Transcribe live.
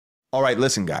All right,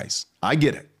 listen, guys, I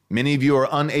get it. Many of you are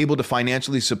unable to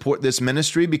financially support this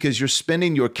ministry because you're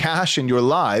spending your cash and your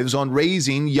lives on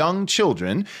raising young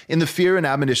children in the fear and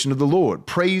admonition of the Lord.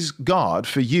 Praise God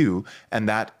for you and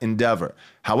that endeavor.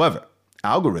 However,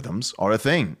 algorithms are a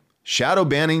thing. Shadow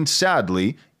banning,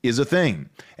 sadly, is a thing.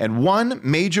 And one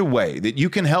major way that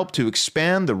you can help to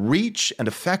expand the reach and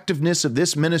effectiveness of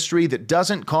this ministry that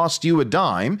doesn't cost you a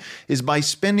dime is by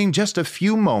spending just a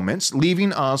few moments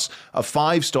leaving us a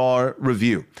 5-star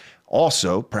review.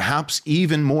 Also, perhaps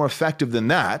even more effective than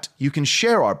that, you can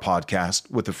share our podcast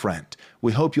with a friend.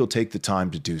 We hope you'll take the time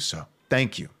to do so.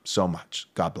 Thank you so much.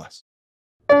 God bless.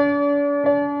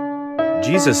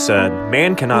 Jesus said,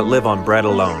 "Man cannot live on bread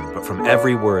alone, but from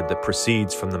every word that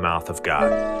proceeds from the mouth of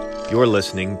God." You're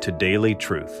listening to Daily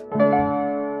Truth.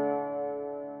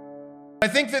 I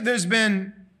think that there's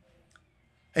been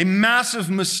a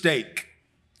massive mistake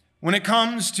when it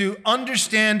comes to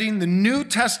understanding the New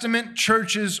Testament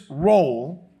church's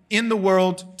role in the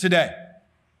world today.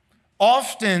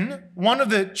 Often, one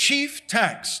of the chief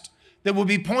texts that will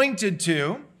be pointed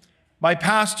to by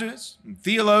pastors, and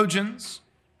theologians,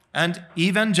 and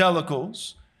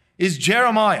evangelicals is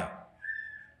Jeremiah.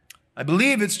 I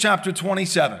believe it's chapter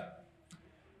 27.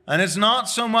 And it's not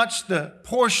so much the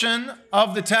portion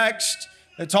of the text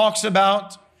that talks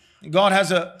about God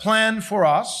has a plan for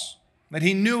us, that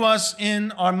he knew us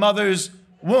in our mother's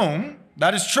womb.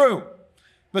 That is true.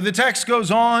 But the text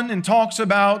goes on and talks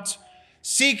about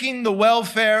seeking the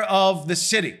welfare of the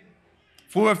city.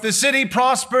 For if the city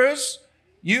prospers,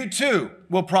 you too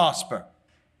will prosper.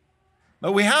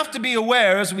 But we have to be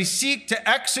aware as we seek to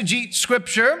exegete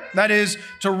Scripture, that is,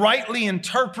 to rightly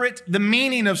interpret the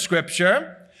meaning of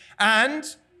Scripture, and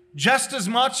just as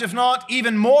much, if not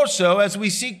even more so, as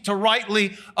we seek to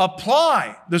rightly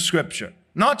apply the Scripture.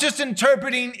 Not just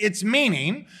interpreting its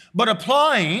meaning, but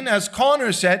applying, as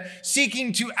Connor said,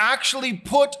 seeking to actually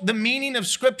put the meaning of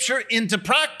Scripture into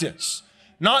practice.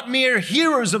 Not mere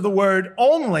hearers of the word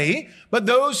only, but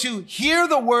those who hear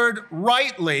the word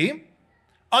rightly,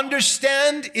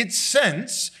 understand its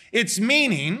sense, its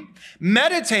meaning,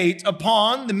 meditate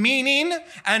upon the meaning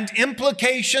and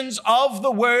implications of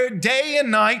the word day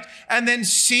and night, and then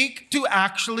seek to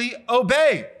actually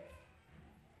obey.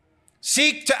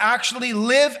 Seek to actually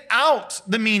live out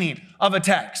the meaning of a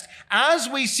text. As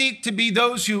we seek to be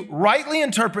those who rightly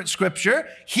interpret Scripture,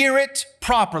 hear it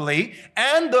properly,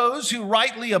 and those who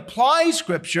rightly apply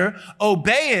Scripture,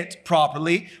 obey it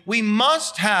properly, we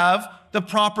must have the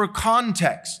proper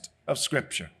context of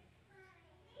Scripture.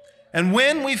 And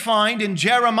when we find in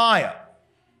Jeremiah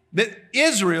that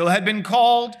Israel had been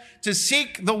called to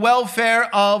seek the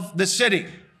welfare of the city,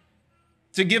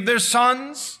 to give their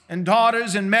sons and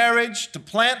daughters in marriage, to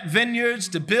plant vineyards,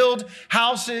 to build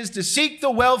houses, to seek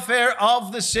the welfare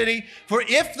of the city. For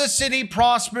if the city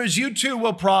prospers, you too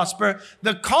will prosper.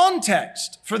 The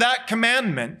context for that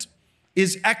commandment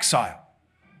is exile.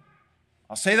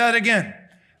 I'll say that again.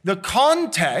 The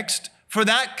context for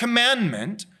that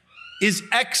commandment is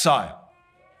exile.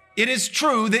 It is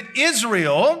true that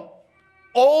Israel,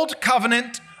 Old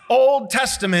Covenant, Old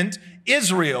Testament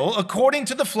Israel, according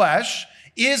to the flesh,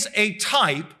 is a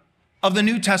type of the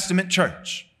New Testament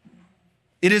church.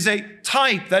 It is a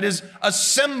type, that is a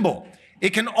symbol.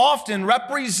 It can often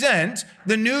represent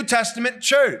the New Testament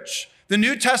church. The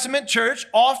New Testament church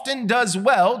often does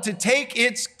well to take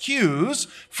its cues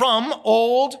from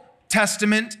Old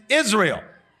Testament Israel.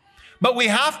 But we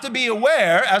have to be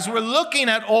aware, as we're looking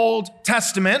at Old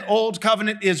Testament, Old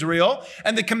Covenant Israel,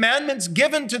 and the commandments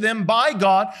given to them by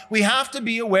God, we have to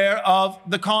be aware of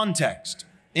the context.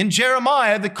 In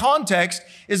Jeremiah, the context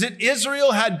is that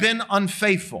Israel had been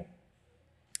unfaithful.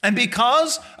 And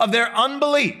because of their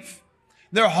unbelief,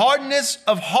 their hardness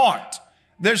of heart,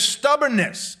 their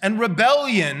stubbornness and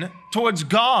rebellion towards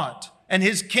God and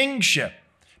his kingship,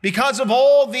 because of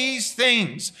all these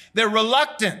things, their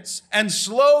reluctance and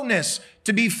slowness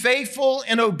to be faithful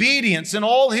in obedience in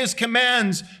all his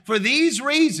commands, for these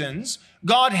reasons,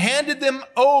 God handed them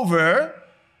over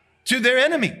to their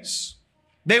enemies.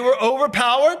 They were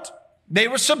overpowered, they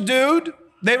were subdued,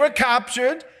 they were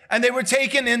captured, and they were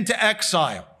taken into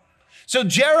exile. So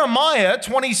Jeremiah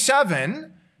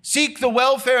 27, seek the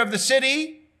welfare of the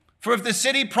city, for if the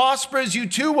city prospers, you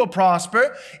too will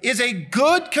prosper, is a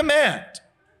good command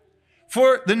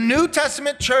for the New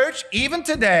Testament church, even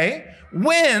today,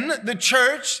 when the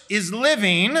church is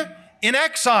living in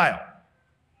exile.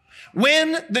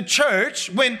 When the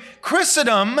church, when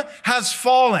Christendom has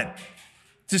fallen,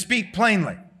 to speak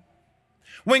plainly.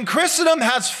 When Christendom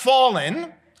has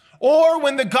fallen, or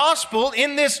when the gospel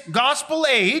in this gospel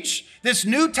age, this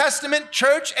New Testament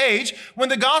church age, when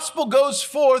the gospel goes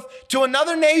forth to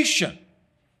another nation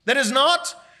that has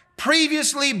not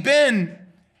previously been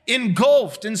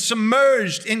engulfed and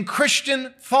submerged in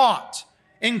Christian thought,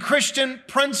 in Christian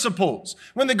principles,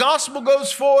 when the gospel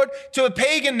goes forward to a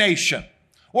pagan nation,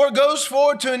 or goes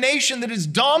forward to a nation that is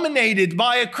dominated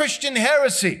by a Christian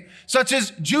heresy, such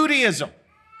as Judaism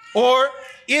or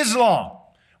Islam,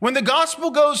 when the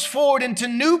gospel goes forward into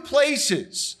new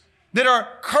places that are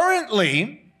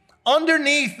currently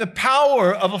underneath the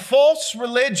power of a false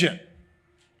religion,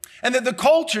 and that the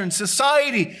culture and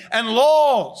society and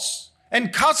laws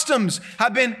and customs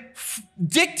have been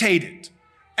dictated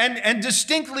and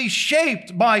distinctly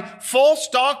shaped by false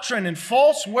doctrine and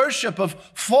false worship of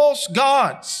false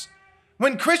gods.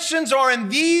 When Christians are in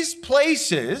these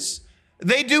places,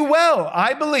 they do well,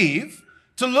 I believe,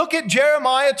 to look at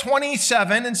Jeremiah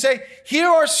 27 and say, here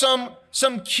are some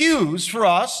cues for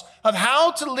us of how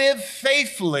to live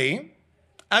faithfully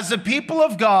as the people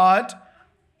of God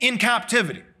in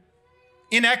captivity,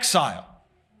 in exile.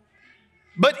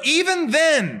 But even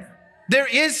then, there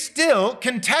is still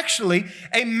contextually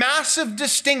a massive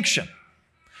distinction.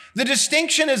 The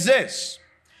distinction is this: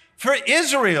 for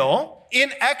Israel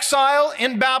in exile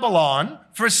in Babylon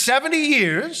for 70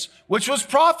 years, which was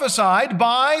prophesied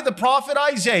by the prophet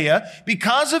Isaiah,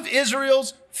 because of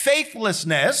Israel's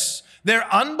faithlessness, their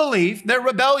unbelief, their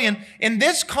rebellion. In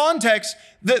this context,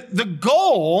 the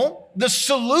goal, the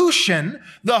solution,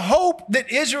 the hope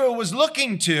that Israel was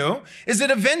looking to is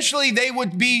that eventually they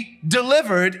would be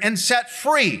delivered and set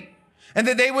free, and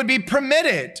that they would be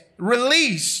permitted,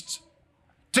 released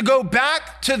to go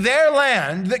back to their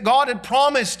land that God had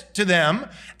promised to them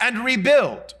and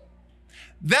rebuild.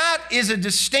 That is a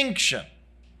distinction,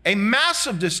 a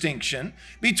massive distinction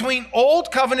between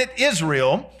Old Covenant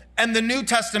Israel and the New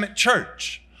Testament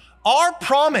church. Our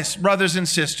promise, brothers and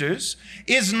sisters,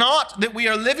 is not that we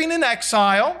are living in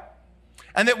exile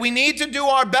and that we need to do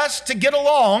our best to get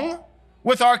along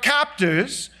with our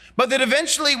captors, but that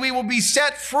eventually we will be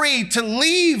set free to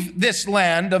leave this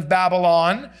land of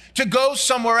Babylon to go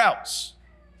somewhere else.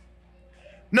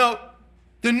 No,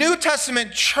 the New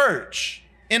Testament church,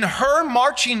 in her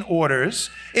marching orders,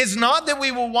 is not that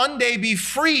we will one day be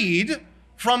freed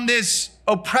from this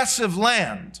oppressive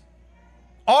land.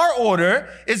 Our order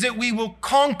is that we will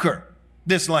conquer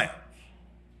this land.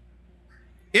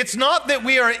 It's not that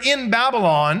we are in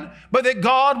Babylon, but that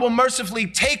God will mercifully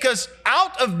take us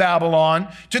out of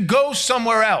Babylon to go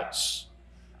somewhere else.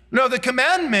 No, the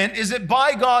commandment is that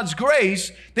by God's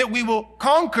grace that we will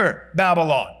conquer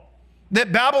Babylon,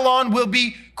 that Babylon will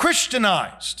be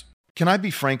Christianized. Can I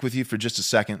be frank with you for just a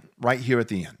second, right here at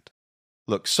the end?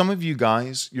 Look, some of you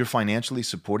guys, you're financially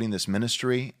supporting this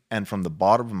ministry, and from the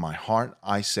bottom of my heart,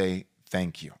 I say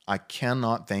thank you. I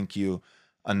cannot thank you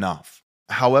enough.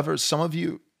 However, some of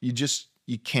you,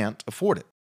 you can't afford it.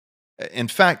 In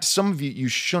fact, some of you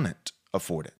shouldn't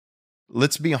afford it.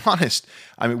 Let's be honest.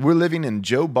 I mean, we're living in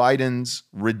Joe Biden's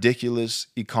ridiculous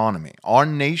economy. Our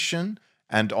nation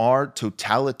and our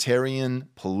totalitarian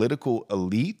political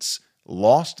elites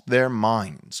lost their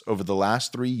minds over the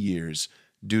last 3 years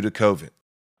due to COVID.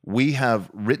 We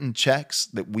have written checks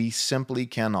that we simply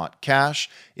cannot cash.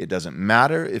 It doesn't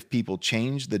matter if people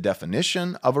change the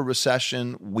definition of a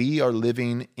recession. We are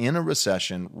living in a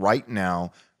recession right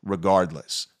now,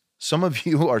 regardless. Some of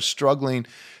you are struggling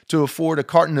to afford a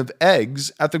carton of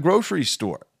eggs at the grocery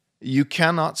store. You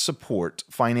cannot support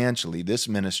financially this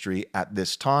ministry at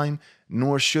this time,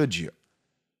 nor should you.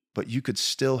 But you could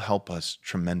still help us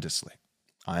tremendously.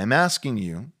 I am asking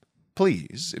you,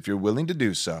 please, if you're willing to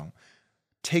do so,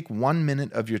 take 1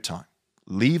 minute of your time.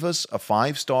 Leave us a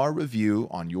 5-star review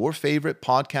on your favorite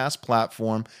podcast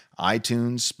platform,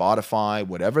 iTunes, Spotify,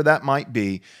 whatever that might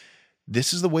be.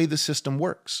 This is the way the system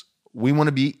works. We want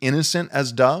to be innocent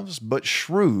as doves, but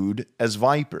shrewd as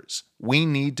vipers. We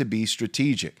need to be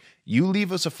strategic. You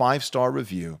leave us a 5-star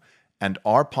review, and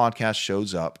our podcast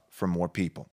shows up for more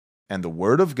people. And the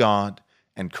Word of God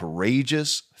and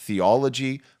courageous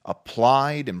theology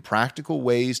applied in practical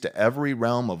ways to every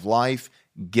realm of life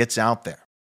gets out there.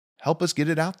 Help us get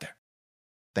it out there.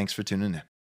 Thanks for tuning in.